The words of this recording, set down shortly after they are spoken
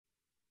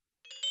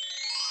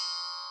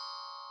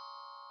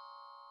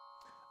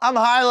I'm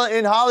Hyla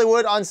in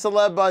Hollywood on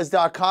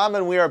CELEBUZZ.com,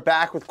 and we are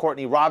back with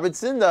Courtney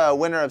Robertson, the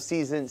winner of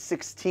season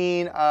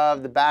 16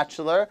 of The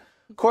Bachelor.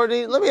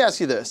 Courtney, let me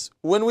ask you this.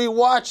 When we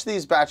watch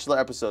these Bachelor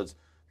episodes,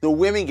 the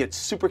women get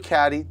super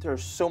catty.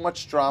 There's so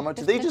much drama.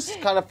 Do they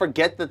just kind of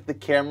forget that the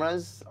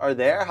cameras are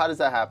there? How does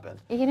that happen?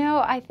 You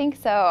know, I think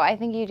so. I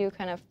think you do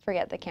kind of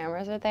forget the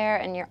cameras are there,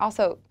 and you're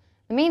also,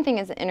 the main thing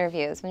is the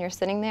interviews. When you're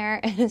sitting there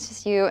and it's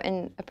just you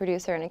and a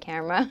producer and a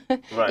camera,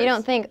 right. You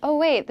don't think, oh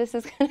wait, this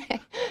is gonna,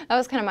 that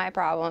was kind of my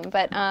problem.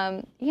 But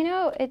you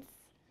know, it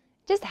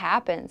just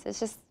happens. It's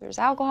just, there's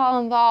alcohol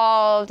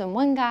involved and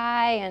one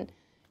guy, and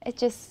it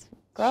just,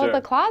 girl, sure.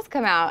 The claws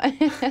come out.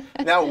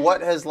 Now,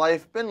 what has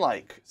life been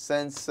like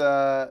since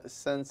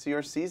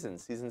your season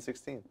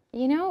 16?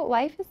 You know,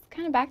 life is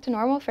kind of back to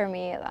normal for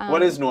me.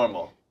 What is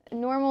normal?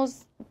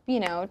 Normal's,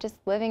 you know, just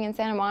living in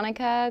Santa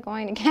Monica,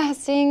 going to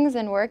castings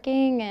and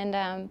working.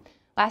 And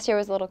last year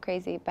was a little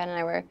crazy. Ben and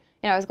I were, you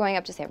know, I was going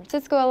up to San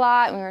Francisco a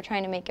lot, and we were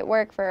trying to make it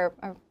work for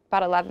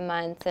about 11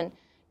 months, and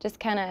just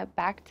kind of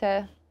back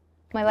to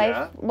my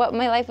life, what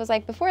my life was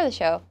like before the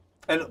show.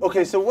 And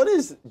okay, so what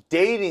is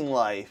dating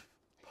life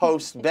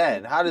post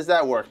Ben? How does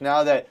that work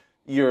now that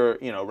you're,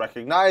 you know,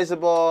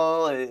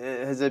 recognizable?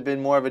 Has it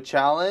been more of a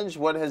challenge?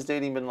 What has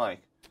dating been like?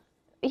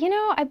 You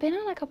know, I've been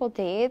on a couple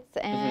dates,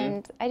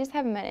 and I just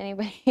haven't met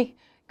anybody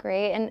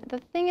great. And the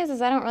thing is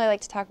I don't really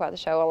like to talk about the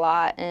show a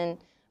lot, and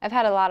I've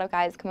had a lot of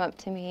guys come up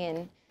to me,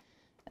 and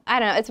I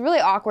don't know, it's really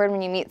awkward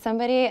when you meet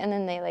somebody and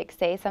then they like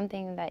say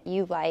something that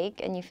you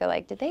like, and you feel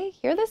like, did they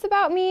hear this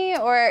about me?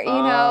 Or, you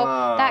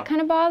know, that kind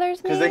of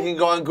bothers me. Because they can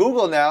go on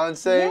Google now and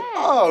say,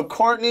 oh,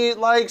 Courtney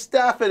likes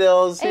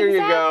daffodils, here you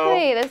go.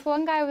 Exactly. This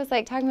one guy was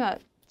like talking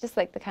about just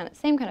like the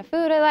same kind of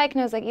food I like, and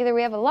I was like, either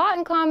we have a lot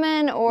in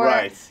common, or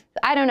I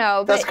don't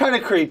know. That's kind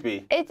of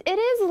creepy. It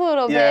is a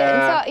little bit.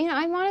 And so, you know,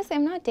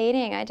 I'm not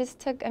dating. I'm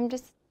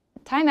just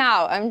time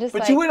out. I'm just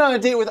But you went on a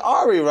date with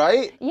Ari,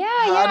 right? Yeah,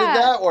 How did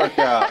that work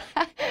out?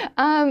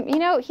 You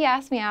know, he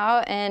asked me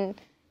out, and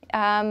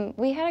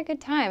we had a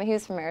good time. He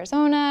was from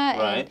Arizona,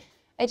 and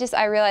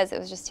I realized it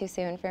was just too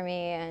soon for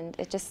me, and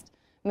it just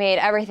made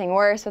everything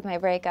worse with my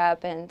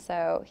breakup. And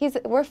so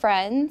we're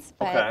friends,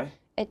 but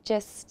it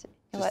just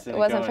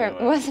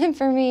wasn't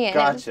for me. And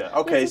gotcha.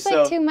 Okay, it's just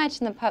like too much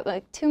in the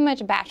public, too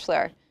much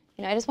Bachelor.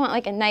 You know, I just want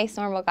like a nice,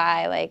 normal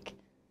guy, like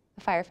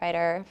a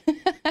firefighter.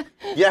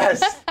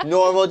 Yes,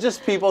 normal,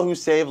 just people who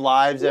save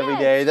lives every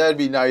day. That'd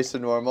be nice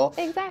and normal.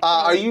 Exactly.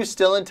 Are you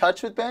still in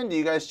touch with Ben? Do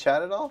you guys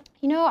chat at all?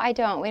 You know, I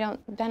don't.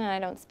 Ben and I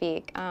don't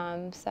speak.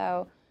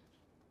 So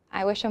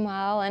I wish him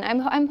well, and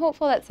I'm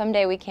hopeful that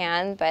someday we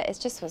can. But it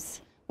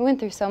just we went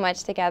through so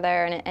much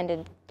together, and it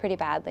ended pretty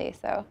badly.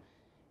 So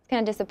it's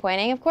kind of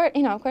disappointing. Of course,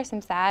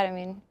 I'm sad. I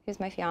mean, he was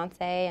my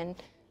fiance,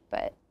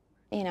 but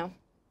you know,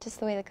 just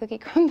the way the cookie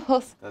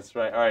crumbles. That's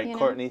right. All right,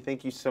 Courtney,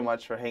 thank you so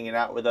much for hanging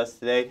out with us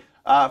today.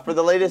 For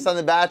the latest on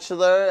The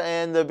Bachelor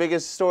and the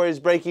biggest stories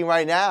breaking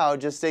right now,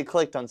 just stay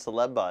clicked on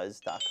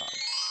CELEBUZZ.com.